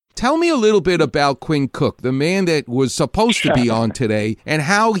Tell me a little bit about Quinn Cook, the man that was supposed to be on today, and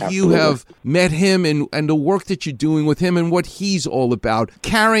how you have met him and the work that you're doing with him and what he's all about,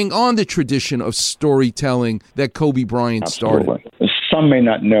 carrying on the tradition of storytelling that Kobe Bryant started. Some may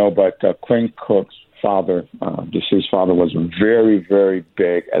not know, but Quinn Cook's father, deceased father, was very, very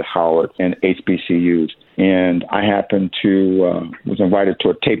big at Howard and HBCUs. And I happened to was invited to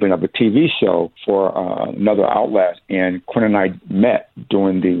a taping of a TV show for another outlet, and Quinn and I met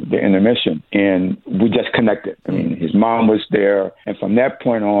during the intermission, and we just connected. I mean, his mom was there, and from that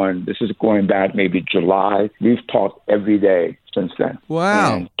point on, this is going back maybe July, we've talked every day since then.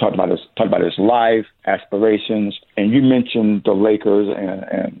 Wow. And talked about his life, aspirations, and you mentioned the Lakers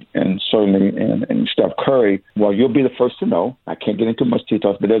and certainly and Steph Curry. Well, you'll be the first to know. I can't get into much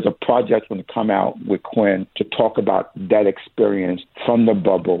details, but there's a project going to come out with Quinn to talk about that experience from the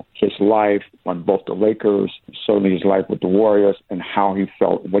bubble, his life on both the Lakers, certainly his life with the Warriors, and how he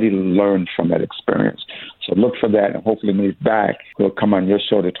felt, what he learned from that experience. So look for that, and hopefully when he's back, he'll come on your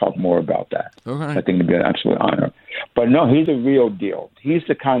show to talk more about that. Okay. I think it'd be an absolute honor. But no, he's a real deal. He's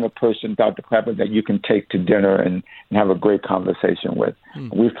the kind of person, Dr. Clapper, that you can take to dinner and have a great conversation with.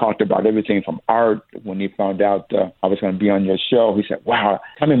 We've talked about everything from art. When he found out I was going to be on your show, he said, wow,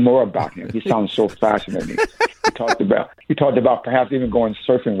 tell me more about him. He sounds so fascinating. He talked about perhaps even going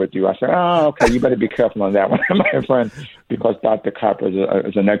surfing with you. I said, oh, okay, you better be careful on that one, my friend, because Dr. Clapper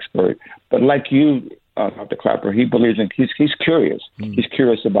is an expert. But like you, Dr. Clapper, he believes in, he's curious. He's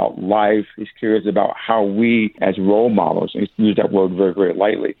curious about life. He's curious about how we, as role models, and use that word very, very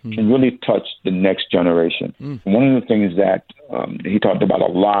lightly, can really touch the next generation. One of the things that he talked about a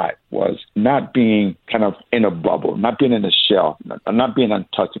lot was not being kind of in a bubble, not being in a shell, not being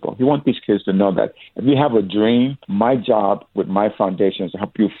untouchable. He wants these kids to know that if you have a dream, my job with my foundation is to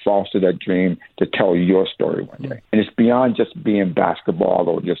help you foster that dream to tell your story one day. And it's beyond just being basketball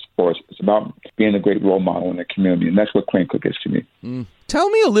or just sports. It's about being a great role model in the community, and that's what Quinn Cook is to me. Tell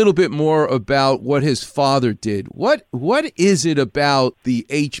me a little bit more about what his father did. What is it about the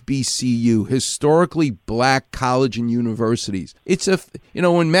HBCU, historically black college and universities? It's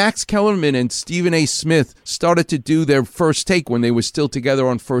when Max Kellerman and Stephen A. Smith started to do their First Take when they were still together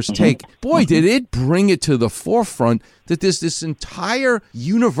on First Take, boy, did it bring it to the forefront that there's this entire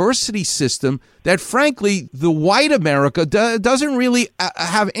university system that, frankly, the white America doesn't really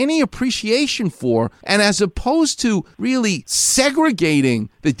have any appreciation for. And as opposed to really segregating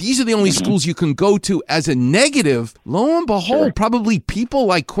that these are the only schools you can go to as a negative, lo and behold, probably people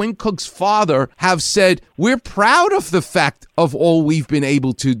like Quinn Cook's father have said, we're proud of the fact of all we've been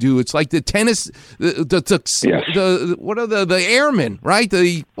able to do. It's like the tennis, what are the airmen, right?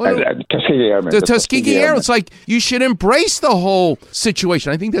 The Tuskegee Airmen. The Tuskegee Airmen. It's like you should embrace the whole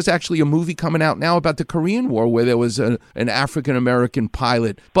situation. I think there's actually a movie coming out now about the Korean War where there was an African-American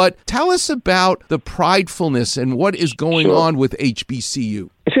pilot. But tell us about the pridefulness and what is going on with HBCU.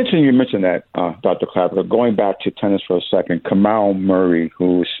 It's interesting you mentioned that, Dr. Clapper. Going back to tennis for a second, Kamau Murray,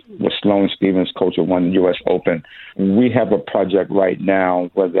 who was Sloane Stephens' coach who won the U.S. Open, we have a project right now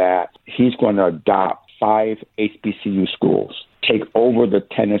where that he's going to adopt 5 HBCU schools, take over the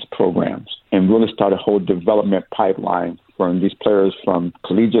tennis programs, and really start a whole development pipeline for these players from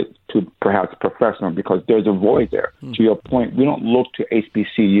collegiate to perhaps professional, because there's a void there. To your point, we don't look to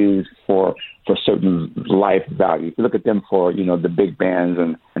HBCUs for certain life values. We look at them for, the big bands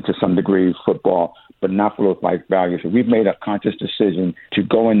and to some degree football, but not for those life values. So we've made a conscious decision to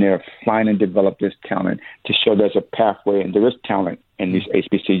go in there, find and develop this talent, to show there's a pathway, and there is talent in these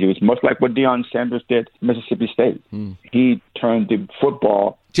HBCUs, much like what Deion Sanders did at Mississippi State. He turned the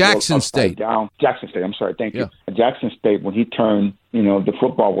football Jackson State. Jackson State, I'm sorry, thank you. Jackson State, when he turned, the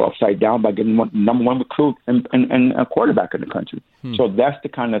football world upside down by getting number one recruit and a quarterback in the country. So that's the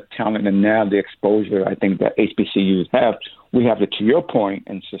kind of talent and now the exposure I think that HBCUs have. We have to your point,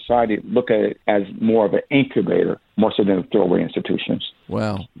 and society look at it as more of an incubator, more so than throwaway institutions.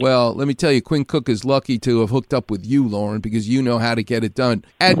 Well, let me tell you, Quinn Cook is lucky to have hooked up with you, Lauren, because you know how to get it done.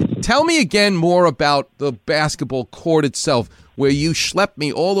 And tell me again more about the basketball court itself, where you schlepped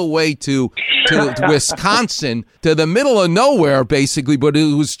me all the way to Wisconsin, to the middle of nowhere, basically, but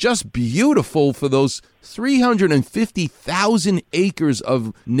it was just beautiful for those 350,000 acres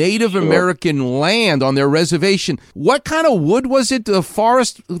of Native American land on their reservation. What kind of wood was it, the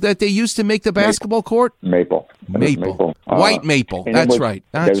forest that they used to make the basketball court? Maple. White maple. That's right.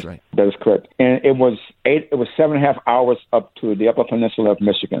 That is correct. And it was 7.5 hours up to the Upper Peninsula of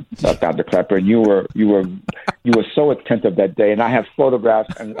Michigan, Dr. Clapper. And you were so attentive that day. And I have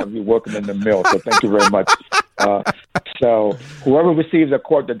photographs of you working in the mill. So thank you very much. So whoever receives a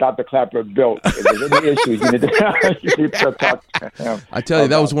court that Dr. Clapper built, if there's any issues, you need to talk to him. I tell you,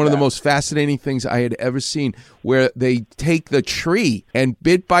 that was one of the most fascinating things I had ever seen, where they take the tree and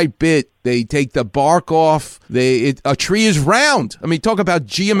bit by bit, they take the bark off. A tree is round. I mean, talk about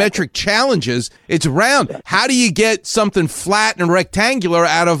geometric challenges. It's round. How do you get something flat and rectangular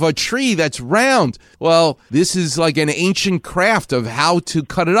out of a tree that's round? Well, this is like an ancient craft of how to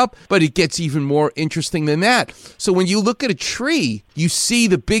cut it up, but it gets even more interesting than that. So when you look at a tree, you see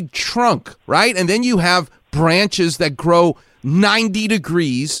the big trunk, right? And then you have branches that grow 90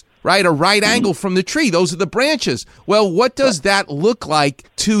 degrees, right? A right angle from the tree. Those are the branches. Well, what does that look like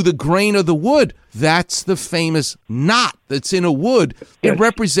to the grain of the wood? That's the famous knot that's in a wood. It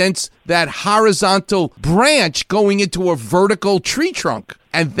represents that horizontal branch going into a vertical tree trunk.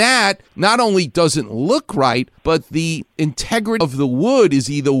 And that not only doesn't look right, but the integrity of the wood is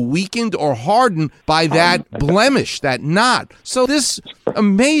either weakened or hardened by that blemish, that knot. So this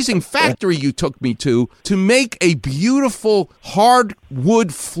amazing factory you took me to make a beautiful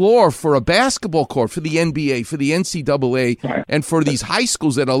hardwood floor for a basketball court, for the NBA, for the NCAA, and for these high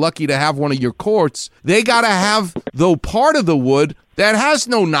schools that are lucky to have one of your courts, they got to have, though, part of the wood that has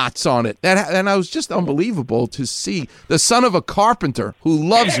no knots on it. And I was just unbelievable to see the son of a carpenter who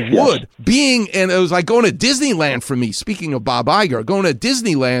loves wood and it was like going to Disneyland for me. Speaking of Bob Iger, going to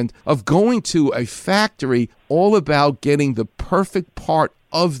Disneyland, of going to a factory all about getting the perfect part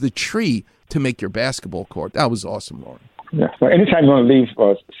of the tree to make your basketball court. That was awesome, Lauren. Yeah. So anytime you want to leave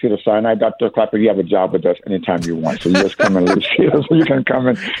Cedars-Sinai, Dr. Clapper, you have a job with us anytime you want. So you just come and leave Cedars, so you can come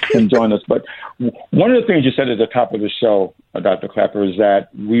and join us. But one of the things you said at the top of the show, Dr. Clapper, is that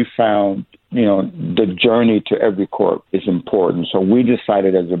we found, the journey to every court is important. So we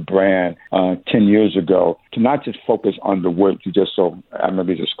decided as a brand 10 years ago to not just focus on the work you just so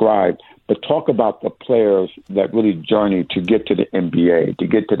admirably described, but talk about the players that really journey to get to the NBA, to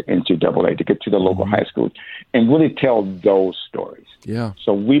get to the NCAA, to get to the local high schools, and really tell those stories. Yeah.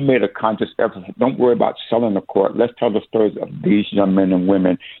 So we made a conscious effort. Don't worry about selling the court. Let's tell the stories of these young men and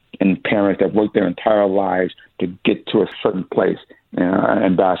women and parents that worked their entire lives to get to a certain place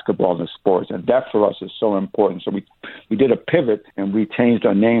in basketball and sports. And that for us is so important. So we did a pivot and we changed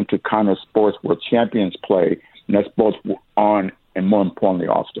our name to Connor Sports, where champions play. And that's both on and, more importantly,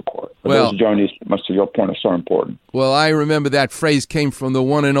 off the court. But those journeys, much to your point, are so important. Well, I remember that phrase came from the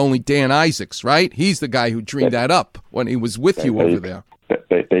one and only Dan Isaacs, right? He's the guy who dreamed that up when he was with you over there.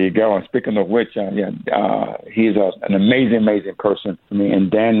 There you go. And speaking of which, he's an amazing person for me.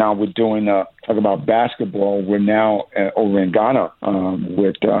 And Dan, now we're doing talk about basketball. We're now over in Ghana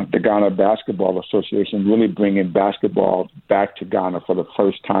with the Ghana Basketball Association, really bringing basketball back to Ghana for the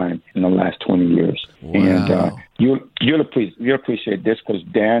first time in the last 20 years. Wow. And you'll appreciate this because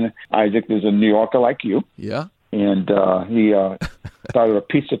Dan Isaac is a New Yorker like you. Yeah. And he started a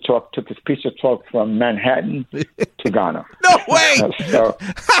pizza truck, took his pizza truck from Manhattan to Ghana. No way! So,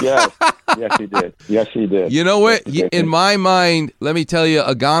 yes, he did. Yes, he did. You know what? In my mind, let me tell you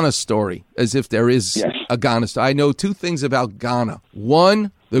a Ghana story, as if there is a Ghana story. I know two things about Ghana.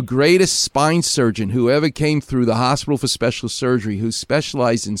 One, the greatest spine surgeon who ever came through the Hospital for Special Surgery, who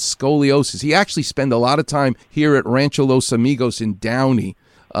specialized in scoliosis. He actually spent a lot of time here at Rancho Los Amigos in Downey.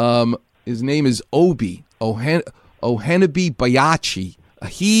 His name is Obi Ohenabi Bayachi.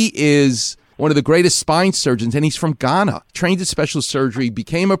 He is one of the greatest spine surgeons, and he's from Ghana. Trained in special surgery,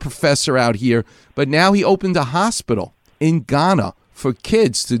 became a professor out here, but now he opened a hospital in Ghana for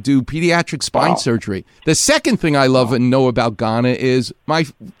kids to do pediatric spine surgery. The second thing I love and know about Ghana is my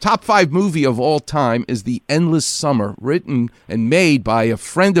top 5 movie of all time is The Endless Summer, written and made by a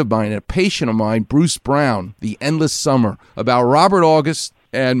friend of mine, a patient of mine, Bruce Brown. The Endless Summer, about Robert August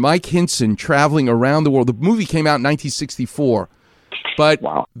and Mike Hinson traveling around the world. The movie came out in 1964. But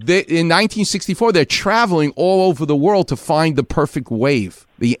in 1964, they're traveling all over the world to find the perfect wave,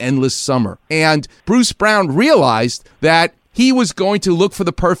 the endless summer. And Bruce Brown realized that he was going to look for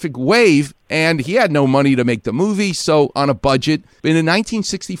the perfect wave, and he had no money to make the movie, so on a budget. But in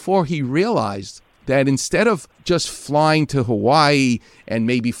 1964, he realized that instead of just flying to Hawaii and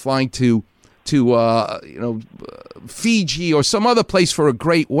maybe flying to Fiji or some other place for a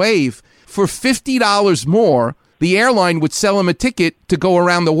great wave, for $50 more, the airline would sell him a ticket to go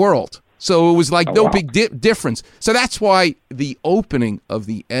around the world. So it was like no big difference. So that's why the opening of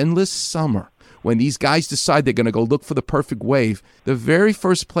The Endless Summer, when these guys decide they're going to go look for the perfect wave, the very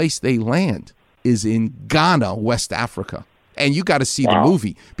first place they land is in Ghana, West Africa. And you got to see the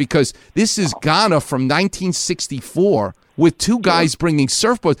movie, because this is Ghana from 1964 with two guys bringing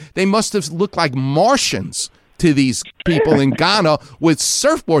surfboards. They must have looked like Martians to these people in Ghana with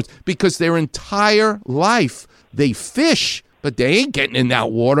surfboards, because their entire life They fish, but they ain't getting in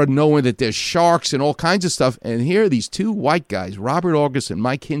that water knowing that there's sharks and all kinds of stuff. And here are these two white guys, Robert August and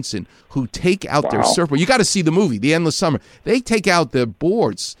Mike Hinson, who take out their surfboard. You got to see the movie, The Endless Summer. They take out their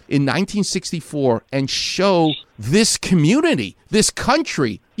boards in 1964 and show this community, this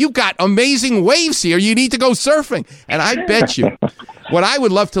country. You got amazing waves here. You need to go surfing. And I bet you, what I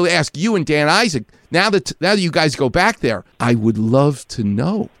would love to ask you and Dan Isaac, now that you guys go back there, I would love to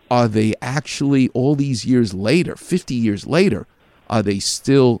know, are they actually, all these years later, 50 years later, are they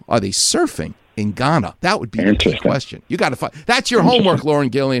surfing in Ghana? That would be the key question. You got to find. That's your homework, Lauren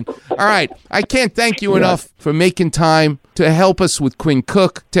Gillian. All right. I can't thank you enough for making time to help us with Quinn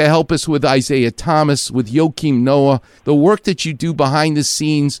Cook, to help us with Isaiah Thomas, with Joakim Noah. The work that you do behind the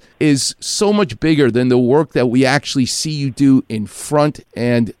scenes is so much bigger than the work that we actually see you do in front.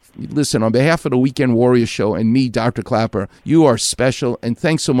 And listen, on behalf of the Weekend Warrior Show and me, Dr. Klapper, you are special, and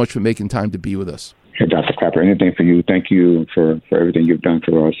thanks so much for making time to be with us. Hey, Dr. Klapper, anything for you. Thank you for everything you've done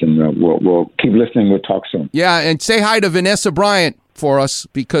for us, and we'll keep listening. We'll talk soon. Yeah, and say hi to Vanessa Bryant for us,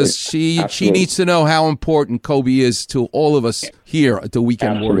 because she needs to know how important Kobe is to all of us here at the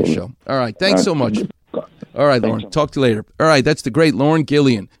Weekend Warrior Show. All right, thanks so much. All right, Lauren, talk to you later. All right, that's the great Lauren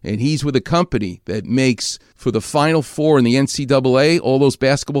Gillian, and he's with a company that makes, for the Final Four in the NCAA, all those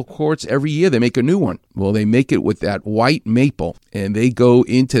basketball courts, every year they make a new one. Well, they make it with that white maple, and they go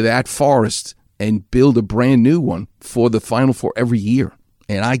into that forest and build a brand new one for the Final Four every year.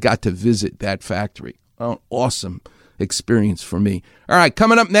 And I got to visit that factory. Oh, awesome experience for me. All right,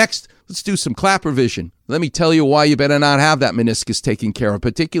 coming up next, let's do some Klapper Vision. Let me tell you why you better not have that meniscus taken care of,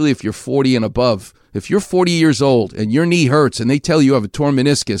 particularly if you're 40 and above. If you're 40 years old and your knee hurts and they tell you have a torn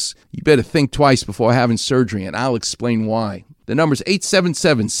meniscus, you better think twice before having surgery, and I'll explain why. The number's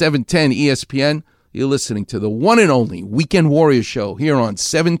 877-710-ESPN. You're listening to the one and only Weekend Warrior Show here on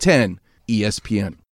 710 ESPN.